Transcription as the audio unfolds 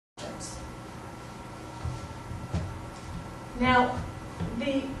Now,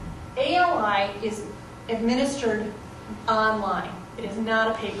 the ALI is administered online. It is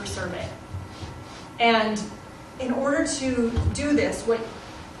not a paper survey. And in order to do this, what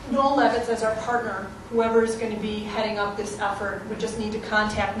Noel Levitz, as our partner, whoever is going to be heading up this effort, would just need to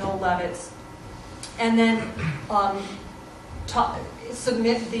contact Noel Levitz and then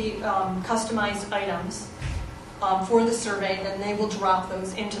submit the customized items for the survey, and then they will drop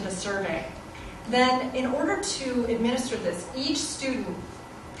those into the survey. Then, in order to administer this, each student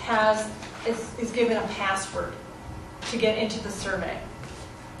is given a password to get into the survey.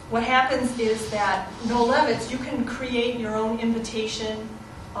 What happens is that Noel Levitz, you can create your own invitation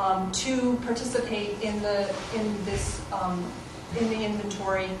to participate in the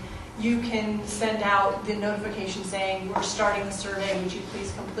inventory. You can send out the notification saying, we're starting the survey, would you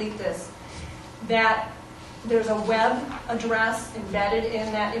please complete this? There's a web address embedded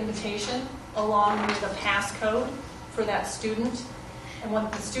in that invitation along with a passcode for that student. And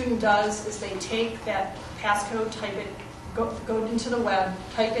what the student does is they take that passcode, type it, go into the web,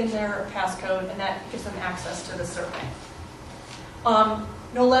 type in their passcode, and that gives them access to the survey.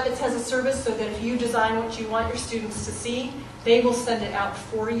 Noel Levitz has a service so that if you design what you want your students to see, they will send it out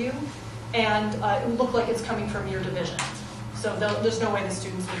for you, and it will look like it's coming from your division. So there's no way the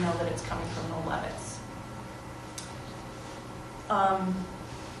students will know that it's coming from Noel Levitz.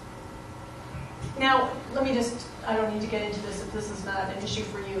 Now, let me just, I don't need to get into this if this is not an issue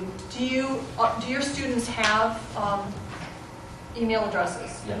for you. Do your students have email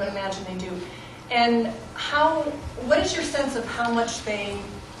addresses? Yes. I imagine they do. And what is your sense of how much they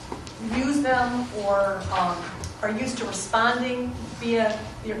use them or are used to responding via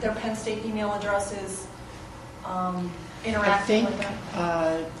their Penn State email addresses, interacting with them?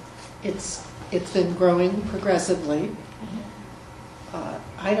 I think it's been growing progressively.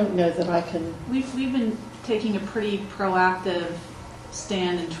 I don't know that I can... We've been taking a pretty proactive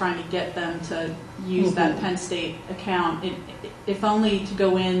stand in trying to get them to use that Penn State account, if only to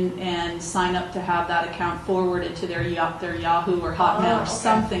go in and sign up to have that account forwarded to their Yahoo or Hotmail or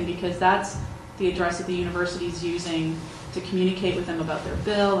something, because that's the address that the university is using to communicate with them about their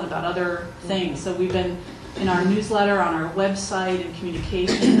bill and about other things. So we've been in our newsletter, on our website, and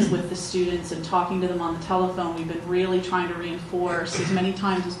communications with the students and talking to them on the telephone. We've been really trying to reinforce as many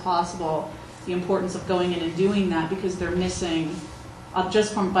times as possible the importance of going in and doing that, because they're missing,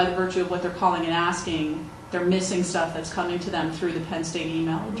 just by the virtue of what they're calling and asking, they're missing stuff that's coming to them through the Penn State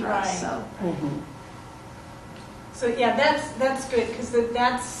email address. Right. So, So yeah, that's good, because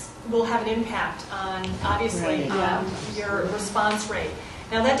will have an impact on, obviously, your response rate.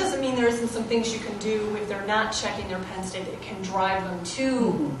 Now, that doesn't mean there isn't some things you can do if they're not checking their Penn State that can drive them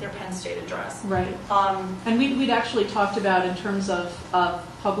to their Penn State address. Right. And we'd actually talked about, in terms of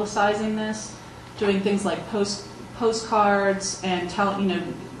publicizing this, doing things like postcards and telling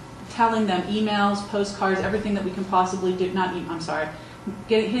them emails, postcards, everything that we can possibly do.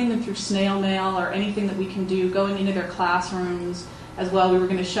 Hitting them through snail mail or anything that we can do, going into their classrooms as well. We were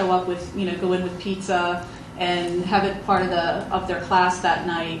going to show up with, go in with pizza and have it part of their class that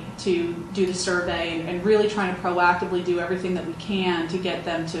night to do the survey, and really trying to proactively do everything that we can to get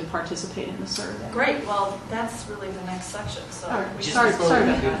them to participate in the survey. Great. Well, that's really the next section. So Sorry about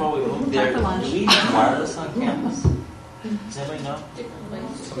that. Before we move there, do we have wireless on campus? Does anybody know?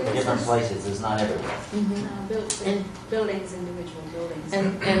 Different places. It's not everywhere. Buildings, individual buildings.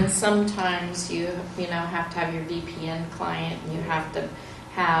 And sometimes you have to have your VPN client, and you have to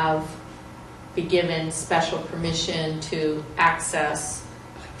be given special permission to access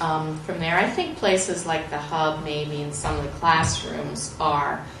from there. I think places like the Hub maybe, and some of the classrooms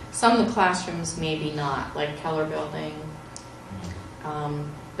are. Some of the classrooms maybe not, like Keller Building.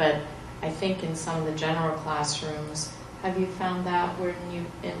 But I think in some of the general classrooms, have you found that where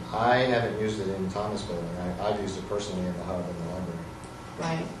I haven't used it in Thomas Building. I've used it personally in the Hub and the library.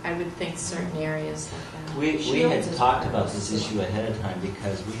 Right. I would think certain areas like that. We had talked about this issue ahead of time,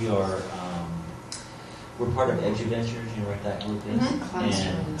 because we're part of EduVentures, you know what that group is?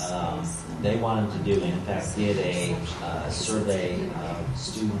 And they wanted to do, in fact, did a survey of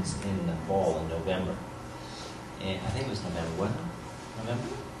students in the fall, in November. And I think it was November, wasn't it?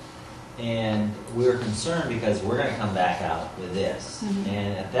 November? And we were concerned because we're going to come back out with this.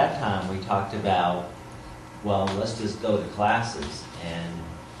 And at that time, we talked about, well, let's just go to classes and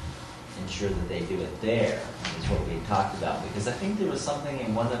ensure that they do it there, is what we talked about. Because I think there was something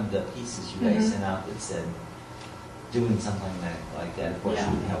in one of the pieces you guys sent out that said doing something like that, of course,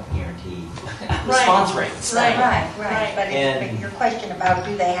 would help guarantee response rates. Right. But your question about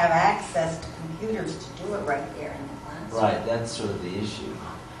do they have access to computers to do it right there in the class? Right, that's sort of the issue.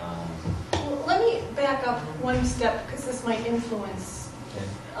 Well, let me back back up one step, because this might influence,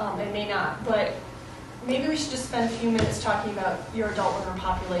 it may not, but maybe we should just spend a few minutes talking about your adult learner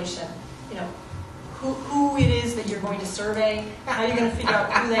population. You know, who it is that you're going to survey, how you're going to figure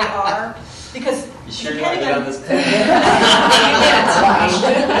out who they are, because You sure you want to depending get on on this page?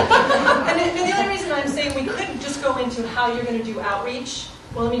 and the only reason I'm saying we could just go into how you're going to do outreach.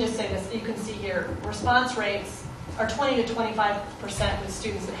 Well, let me just say this. You can see here, response rates are 20 to 25% with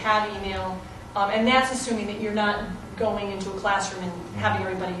students that have email, and that's assuming that you're not going into a classroom and having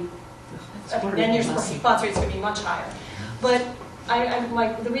everybody. Then your response rates could be much higher. But I'm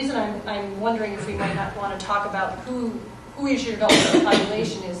like, the reason I'm wondering if we might not want to talk about who is your adult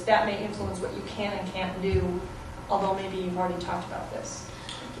population is that may influence what you can and can't do. Although maybe you've already talked about this.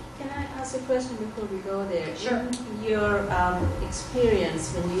 Can I ask a question before we go there? Sure. In your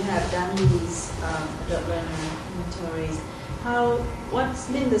experience when you have done these adult learner inventories, what's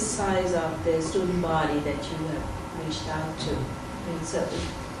been the size of the student body that you have reached out to? And so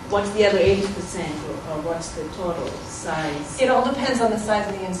what's the other 80% or what's the total size? It all depends on the size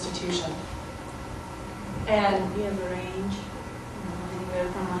of the institution. And Do you have a range? Anywhere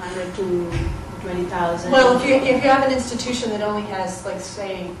from 100 to 20,000? well, if you have an institution that only has, like,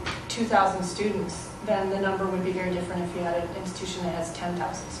 say, 2,000 students, then the number would be very different if you had an institution that has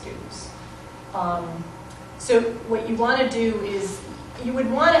 10,000 students. So what you want to do is you would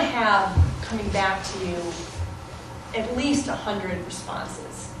want to have coming back to you at least 100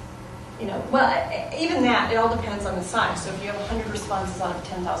 responses. You know, well, even that, it all depends on the size. So if you have 100 responses out of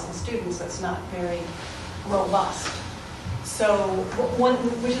 10,000 students, that's not very robust. So,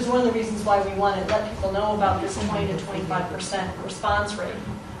 which is one of the reasons why we want to let people know about this 20 to 25% response rate,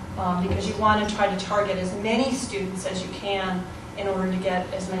 because you want to try to target as many students as you can in order to get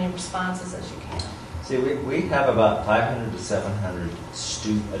as many responses as you can. See, we have about 500 to 700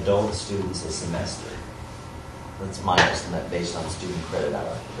 adult students a semester. That's my estimate based on student credit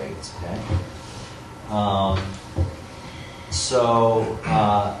hour rates, okay?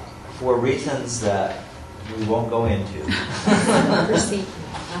 For reasons that we won't go into,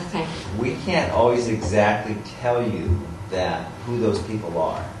 we can't always exactly tell you who those people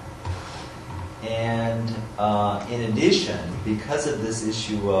are. And in addition, because of this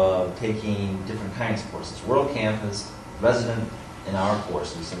issue of taking different kinds of courses, World Campus, resident in our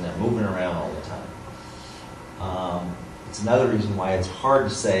courses, and they're moving around all the time. It's another reason why it's hard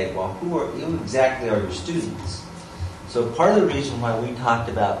to say, well, who exactly are your students? So part of the reason why we talked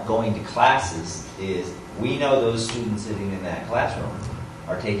about going to classes is we know those students sitting in that classroom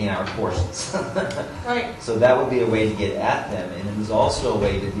are taking our courses. Right. So that would be a way to get at them, and it was also a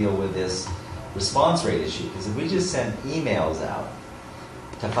way to deal with this response rate issue. Because if we just send emails out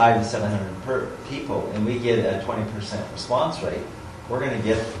to 500 to 700 people and we get a 20% response rate, we're going to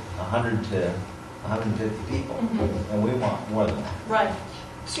get 100 to 150 people, and we want more than that. Right.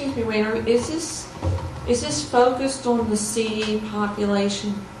 Excuse me, Wayne, is this focused on the CD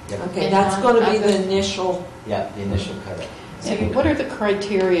population? Yep. Okay, that's going to be the initial. Yeah, the initial cut. So what are the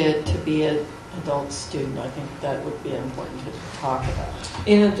criteria to be an adult student? I think that would be important to talk about.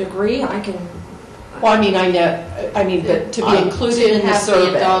 In a degree, I can. Well, but to be included in the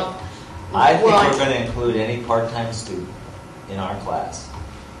survey. I think we're going to include any part-time student in our class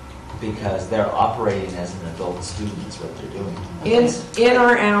because they're operating as an adult student is what they're doing. In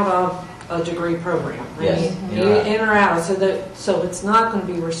or out of a degree program, right? Yes. In or out, so it's not going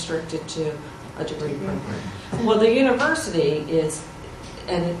to be restricted to a degree program. Well, the university is,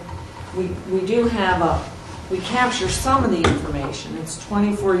 and we do have we capture some of the information. It's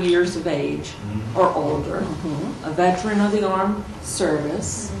 24 years of age or older, a veteran of the armed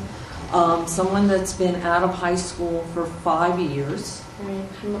service, someone that's been out of high school for 5 years.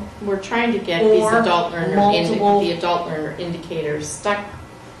 We're trying to get Or these adult learner multiple- the adult learner indicators stuck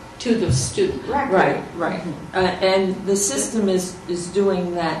to the student record. Right. And the system is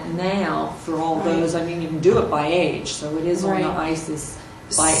doing that now for all those. I mean, you can do it by age, so it is on the ISIS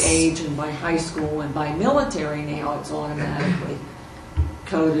by age and by high school and by military now. It's automatically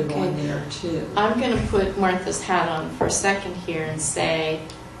coded on there too. I'm going to put Martha's hat on for a second here and say,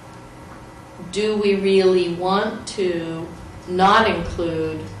 do we really want to not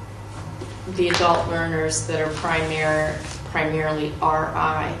include the adult learners that are primarily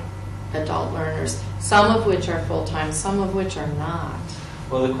RI adult learners, some of which are full-time, some of which are not?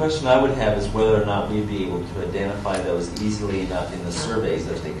 Well, the question I would have is whether or not we'd be able to identify those easily enough in the surveys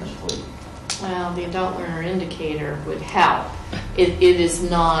that they complete. Well, the adult learner indicator would help. It is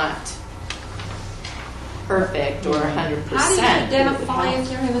not perfect or 100%. How do you identify if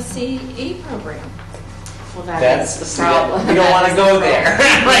they're in a CE program? Well, that's the problem. We don't want to go there.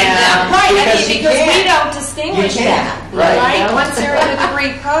 Yeah. Right, because you because we can't. don't distinguish You that, can't, right. Once they're in a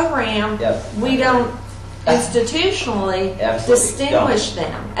degree program, Yep. we don't institutionally Absolutely distinguish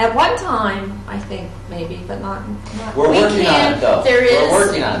them. At one time, I think maybe, but not. We're We working on can- it, though. There is, We're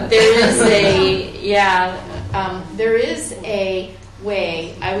working on it. There is there is a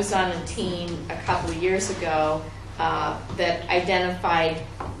way. I was on a team a couple of years ago that identified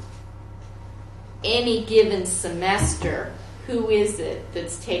any given semester who is it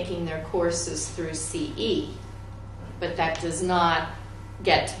that's taking their courses through CE, but that does not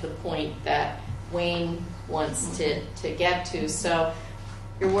get to the point that Wayne wants to get to. So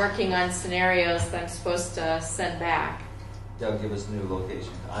you're working on scenarios that I'm supposed to send back. They'll give us new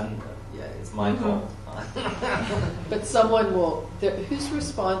location. It's my call. But someone will, who's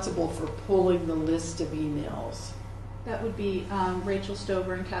responsible for pulling the list of emails? That would be Rachel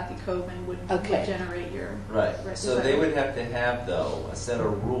Stover and Kathy Coven would Okay. generate your. Right. Right. So they would have to have, though, a set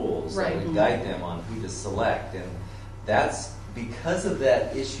of rules that Right. would guide them on who to select. And that's because of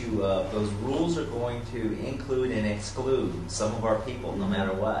that issue of those rules are going to include and exclude some of our people, no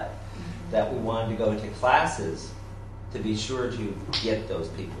matter what, that we wanted to go to classes to be sure to get those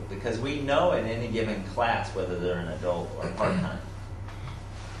people. Because we know in any given class, whether they're an adult or part-time,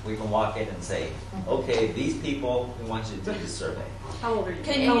 we can walk in and say, okay, these people, we want you to do the survey. How old are you?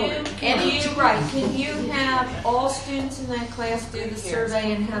 Can you have all students in that class do the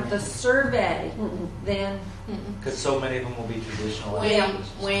survey and have the survey then? Because so many of them will be traditional.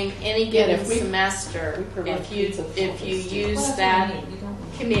 Wayne, any Yeah, given if we- semester, we provide if you pizza for if the you students. use Well, that's that what I mean. You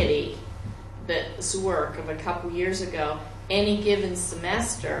don't- committee, that's work of a couple years ago, any given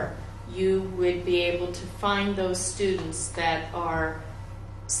semester, you would be able to find those students that are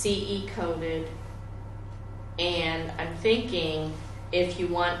CE coded. And I'm thinking if you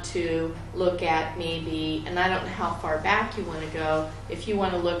want to look at maybe, and I don't know how far back you want to go, if you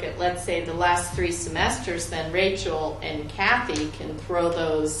want to look at, let's say, the last 3 semesters, then Rachel and Kathy can throw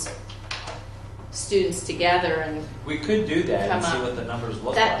those students together and We could do that and Come see up. what the numbers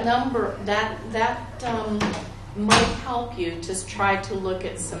look that like. number, that might help you to try to look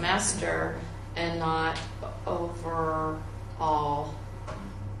at semester and not overall.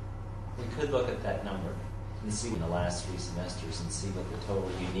 We could look at that number and see in the last 3 semesters and see what the total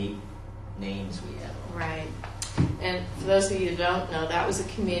unique names we have. Right. And for those of you who don't know, that was a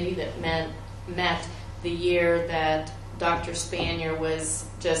committee that met the year that Dr. Spanier was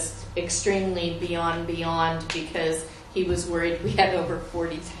just extremely beyond because he was worried we had over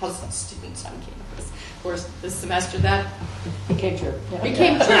 40,000 students on campus. Of course, this semester that Became true.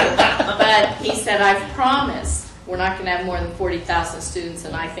 became true. But he said, I've promised we're not going to have more than 40,000 students,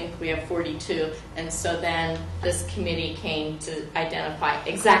 and I think we have 42. And so then this committee came to identify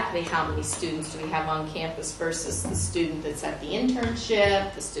exactly how many students do we have on campus versus the student that's at the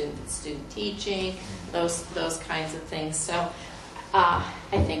internship, the student that's student teaching, those kinds of things. So I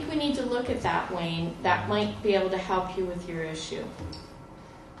think we need to look at that, Wayne. That might be able to help you with your issue.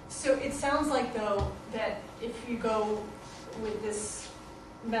 So it sounds like, though, that if you go with this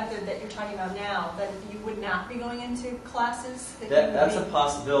method that you're talking about now, that you would not be going into classes? That's a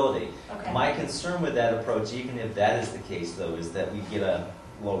possibility. Okay. My concern with that approach, even if that is the case, though, is that we get a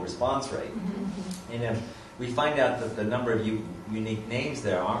low response rate. And if we find out that the number of unique names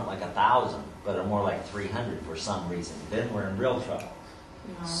there aren't like 1,000, but are more like 300 for some reason, then we're in real trouble.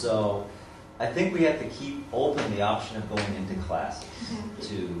 No. So I think we have to keep open the option of going into classes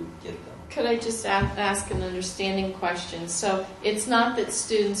to get them. Could I just ask an understanding question? So it's not that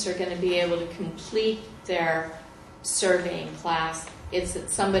students are going to be able to complete their surveying class. It's that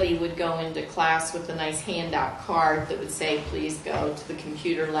somebody would go into class with a nice handout card that would say, please go to the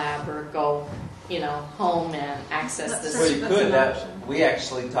computer lab or go, home and access this. Well, you That's could. an That, option. we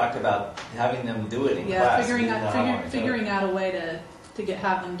actually talked about having them do it in Yeah, class. figuring We didn't know how long out it took. figuring out a way to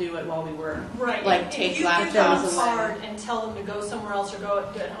have them do it while we were. Right. Like If take you give them laptops a card and tell them to go somewhere else or go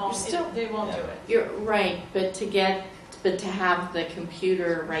at home, You're still- they won't Yeah. do it. You're right, but to have the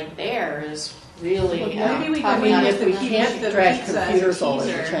computer right there is really Well, Maybe we tough can enough. if we use can't the drag pizza as a computers all over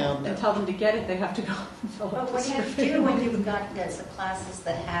teaser town, and though. tell them to get it. They have to go and fill But out the what you have to survey. do when you've got the classes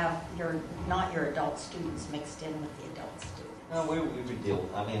that have not your adult students mixed in with the adult students? No, we would deal.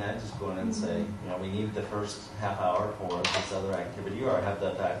 I mean, I'd just go in and say, we need the first half hour for this other activity, or have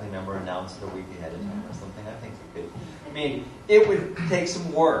the faculty member announce it a week ahead of time or something. I think we could. I mean, it would take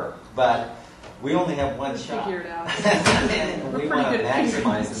some work, but we only have one shot. Figure it out. And We're we pretty want to good at figuring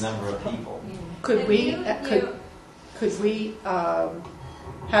maximize this the number of people. Could And we, you- could we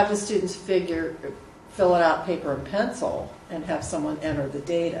have the students fill it out paper and pencil and have someone enter the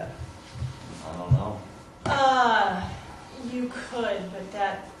data? I don't know. You could, but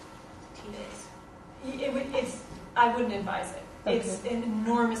that I wouldn't advise it. Okay. It's an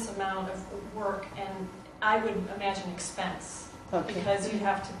enormous amount of work, and I would imagine expense. Okay. Because you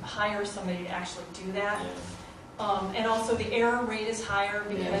have to hire somebody to actually do that. And also the error rate is higher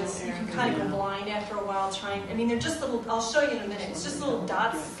because you can kind of go blind after a while trying. I mean, they're just little, I'll show you in a minute. It's just little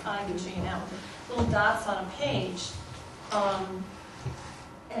dots, I can show you now, little dots on a page.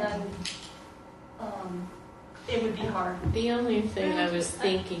 It would be hard. The only thing I was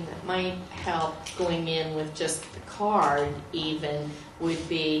thinking that might help going in with just the card even would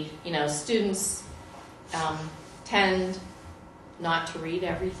be, students tend not to read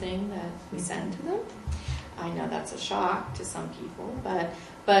everything that we send to them. I know that's a shock to some people,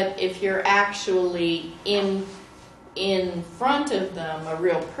 but if you're actually in front of them, a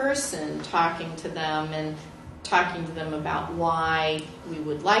real person talking to them and talking to them about why we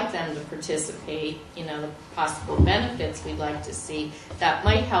would like them to participate, the possible benefits we'd like to see, that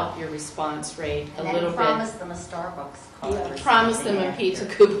might help your response rate a little bit. Promise them a Starbucks card. Yeah, promise them a pizza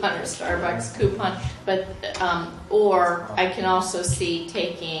coupon or Starbucks coupon, but or I can also see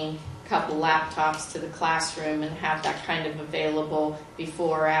taking a couple laptops to the classroom and have that kind of available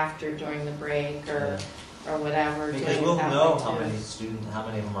before, after, during the break, or whatever. Because we'll know how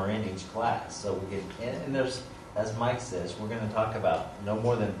many of them are in each class. So we get, and there's, as Mike says, we're going to talk about no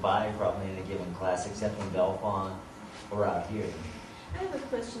more than 5 probably in a given class, except in Bellefonte or out here. I have a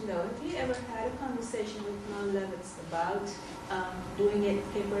question though. Have you ever had a conversation with non-Levitts about doing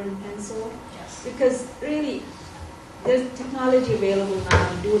it paper and pencil? Yes. Because really, there's technology available now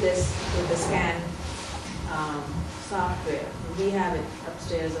to do this with the scan software. We have it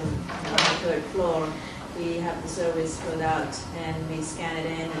upstairs on the 3rd floor. We have the surveys filled out and we scan it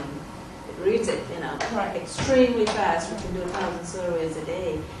in and it reads it, extremely fast. We can do 1,000 surveys a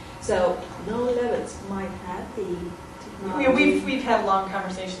day. So non-Levitts might have the technology. We've had long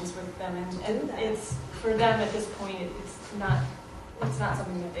conversations with them, and it's for them at this point. It's not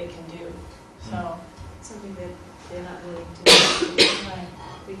something that they can do. So Something that they're not willing to do. Right.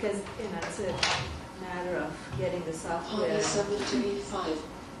 Because it's a matter of getting the software.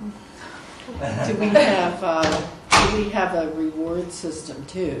 Do we have a reward system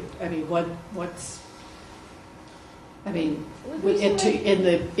too? I mean, in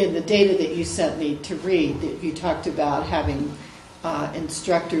the data that you sent me to read, that you talked about having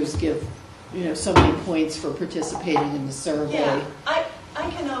instructors give, so many points for participating in the survey. yeah, I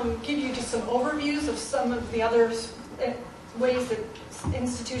can give you just some overviews of some of the other ways that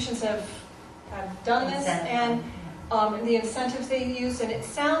institutions have done this and the incentives they use. And it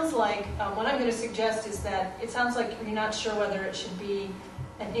sounds like what I'm going to suggest is that it sounds like you're not sure whether it should be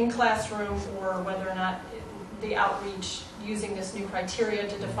an in-classroom or whether or not the outreach using this new criteria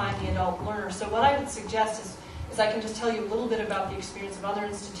to define the adult learner. So what I would suggest is I can just tell you a little bit about the experience of other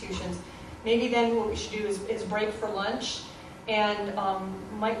institutions. Maybe then what we should do is break for lunch, and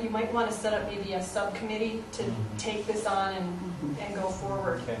you might want to set up maybe a subcommittee to take this on and go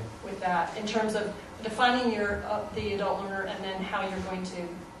forward with that in terms of defining the adult learner and then how you're going to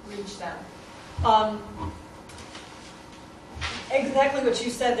reach them. Exactly what you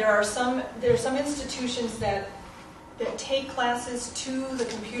said. There are some institutions that take classes to the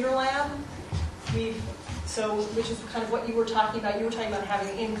computer lab. Which is kind of what you were talking about. You were talking about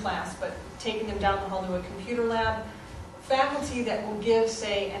having in class, but taking them down the hall to a computer lab. Faculty that will give,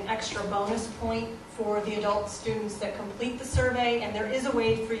 say, an extra bonus point for the adult students that complete the survey, and there is a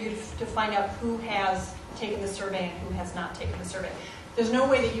way for you to find out who has taken the survey and who has not taken the survey. There's no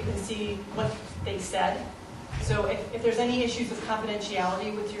way that you can see what they said. So if there's any issues of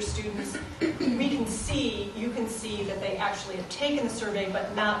confidentiality with your students, you can see that they actually have taken the survey,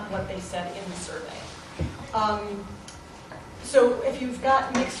 but not what they said in the survey. So if you've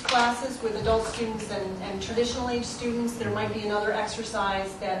got mixed classes with adult students and traditional age students, there might be another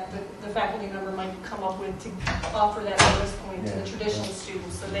exercise that the faculty member might come up with to offer that bonus point to the traditional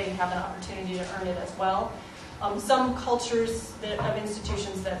students so they have an opportunity to earn it as well. Some cultures of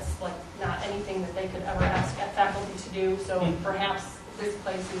institutions, that's like not anything that they could ever ask faculty to do, so perhaps this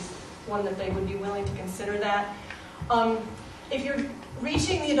place is one that they would be willing to consider that. If you're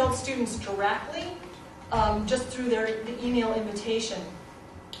reaching the adult students directly, just through the email invitation,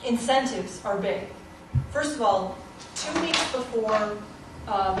 incentives are big. First of all, 2 weeks before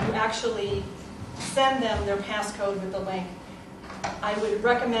you actually send them their passcode with the link, I would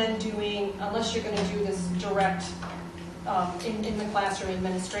recommend doing, unless you're going to do this direct in the classroom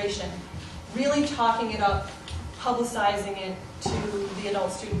administration, really talking it up, publicizing it to the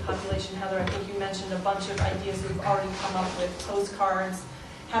adult student population. Heather, I think you mentioned a bunch of ideas we've already come up with, postcards,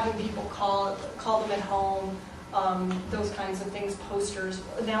 having people call them at home, those kinds of things, posters,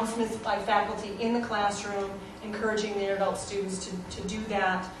 announcements by faculty in the classroom, encouraging their adult students to do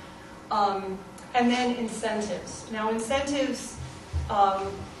that. And then incentives. Now incentives,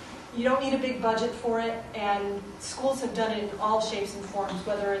 you don't need a big budget for it, and schools have done it in all shapes and forms,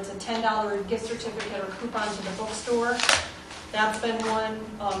 whether it's a $10 gift certificate or coupon to the bookstore. That's been one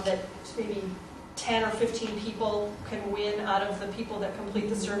that maybe 10 or 15 people can win out of the people that complete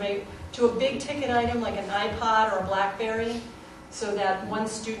the survey, to a big ticket item like an iPod or a BlackBerry, so that one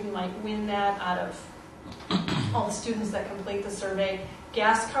student might win that out of all the students that complete the survey.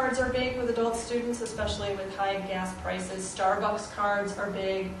 Gas cards are big with adult students, especially with high gas prices. Starbucks cards are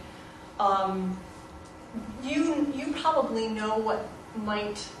big. You probably know what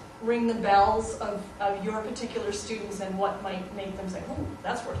might ring the bells of your particular students and what might make them say, oh,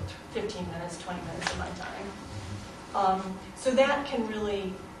 that's worth 15 minutes, 20 minutes of my time. So that can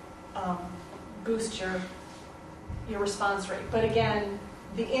really boost your response rate. But again,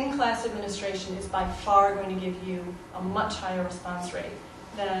 the in-class administration is by far going to give you a much higher response rate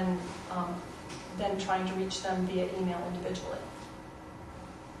than trying to reach them via email individually.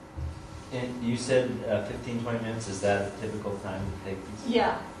 And you said 15, 20 minutes, is that a typical time to take these?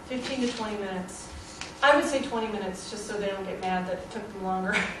 Yeah, 15 to 20 minutes. I would say 20 minutes, just so they don't get mad that it took them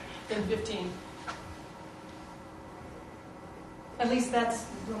longer than 15. At least that's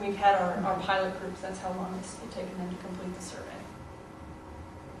when we've had our pilot groups, that's how long it's taken them to complete the survey.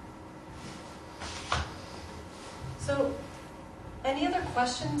 So, any other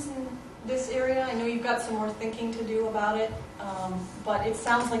questions in this area? I know you've got some more thinking to do about it, but it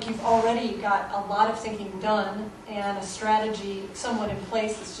sounds like you've already got a lot of thinking done and a strategy somewhat in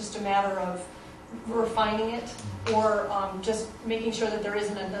place. It's just a matter of refining it or just making sure that there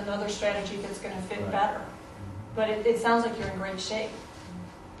isn't another strategy that's going to fit better. But it sounds like you're in great shape.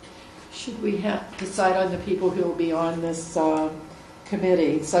 Should we decide on the people who will be on this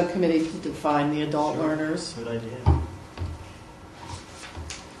subcommittee to define the adult learners? Good idea.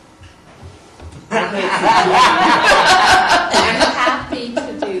 I'm happy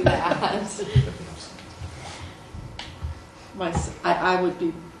to do that. I would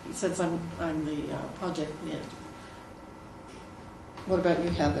be, since I'm the project mid. What about you,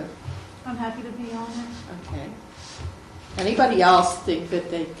 Heather? I'm happy to be on it. Okay. Anybody else think that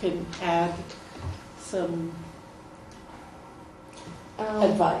they can add some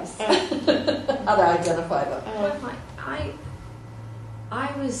advice? How to identify them?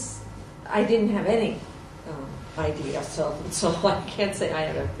 I didn't have any idea, so I can't say I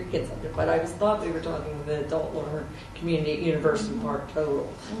have a preconception, but I thought we were talking the adult learner community at University Park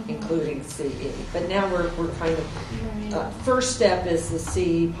total, including CE. But now we're kind of, first step is the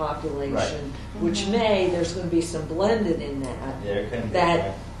CE population, which there's going to be some blended in that. There can be.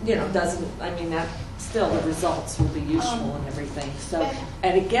 That, that still the results will be useful and everything. So,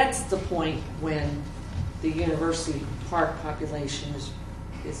 and it gets to the point when the University Park population is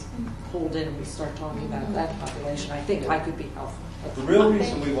pulled in and we start talking about that population. I think I could be helpful. The real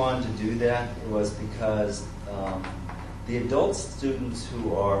reason we wanted to do that was because the adult students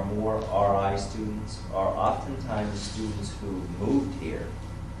who are more RI students are oftentimes students who moved here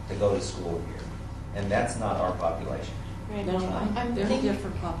to go to school here, and that's not our population. Right. No, they're a thinking,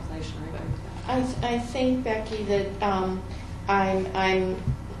 different population. I think, Becky, that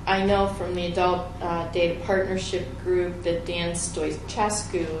I know from the Adult Data Partnership Group that Dan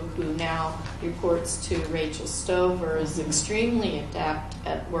Stoichescu, who now reports to Rachel Stover, is extremely adept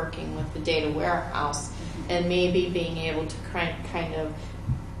at working with the data warehouse and maybe being able to kind of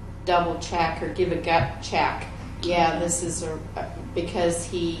double check or give a gut check. Yeah, this is because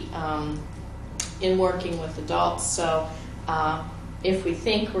he, in working with adults, so if we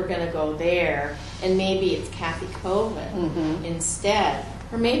think we're going to go there, and maybe it's Kathy Coven instead,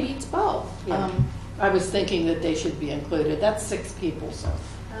 or maybe it's both. Yeah. I was thinking that they should be included. That's 6 people, so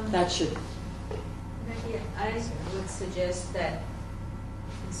that should. I would suggest that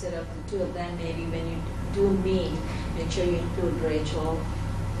instead of the 2 of them, maybe when you do meet, make sure you include Rachel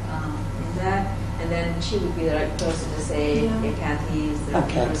in that, and then she would be the right person to say, hey, Kathy is the right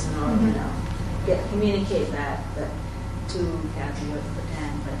person, or communicate that to Kathy or to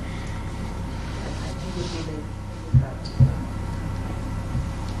Dan. But I think would be the route to go.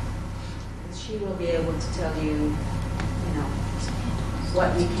 She will be able to tell you,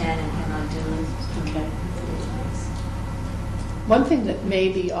 what we can and cannot do. Okay. One thing that may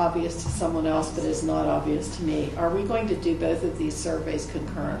be obvious to someone else but is not obvious to me, are we going to do both of these surveys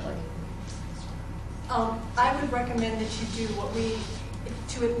concurrently? I would recommend that you do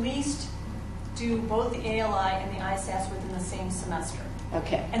to at least do both the ALI and the ISAS within the same semester.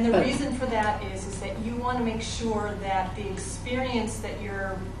 Okay. And the But- reason for that is that you want to make sure that the experience that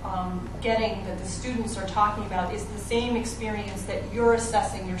you're getting, that the students are talking about, is the same experience that you're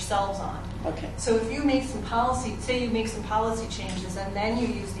assessing yourselves on. Okay. So if you make some policy, say you make some policy changes and then you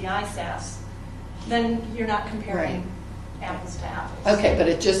use the ISAS, then you're not comparing apples to apples. Okay, but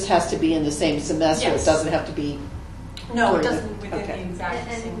it just has to be in the same semester. Yes. It doesn't have to be. No, it Or the- doesn't within okay. the exact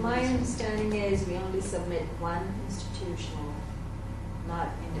And same. my understanding is we only submit one institutional, not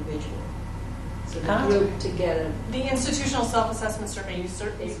individual. So the Ah. group together. The institutional self-assessment survey,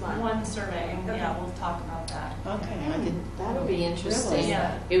 It's one. one survey, and yeah, Okay. we'll talk about that. Okay, I didn't. That would be interesting.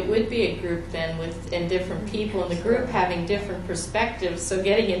 Yeah. It would be a group then with and different people in the group having different perspectives. So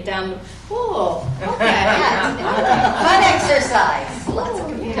getting it down. Oh, okay. Fun exercise. Lots of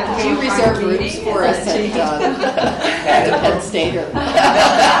Do you reserve rooms for us at Penn State or?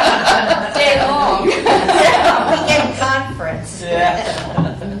 Stay long. weekend conference.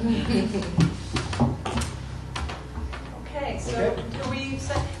 Okay, so do we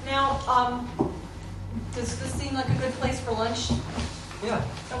set, now, does this seem like a good place for lunch? Yeah.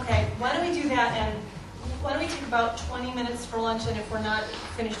 Okay, why don't we do that, and why don't we take about 20 minutes for lunch, and if we're not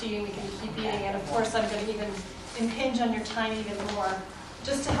finished eating, we can keep eating, and of course, I'm going to even impinge on your time even more,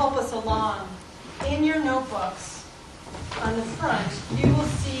 just to help us along. In your notebooks, on the front, you will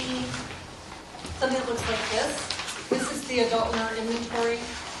see something that looks like this. This is the adult learner inventory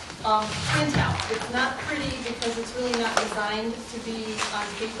printout. It's not pretty because it's really not designed to be on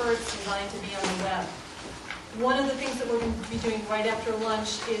paper, it's designed to be on the web. One of the things that we're going to be doing right after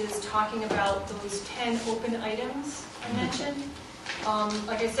lunch is talking about those 10 open items I mentioned.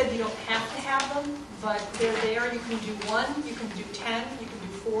 Like I said, you don't have to have them, but they're there. You can do 1, you can do 10, you can do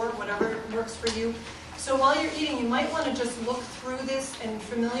 4, whatever works for you. So while you're eating, you might want to just look through this and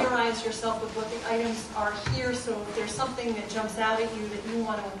familiarize yourself with what the items are here. So if there's something that jumps out at you that you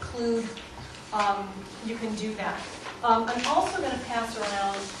want to include, you can do that. I'm also going to pass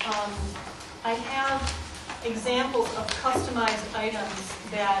around, I have examples of customized items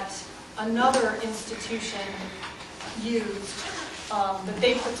that another institution used, that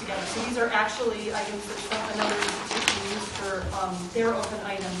they put together. So these are actually items that another institution used for their open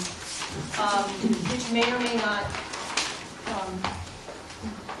items, which may or may not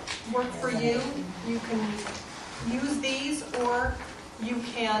work for you. You can use these, or you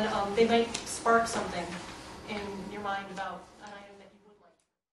can, they might spark something in your mind about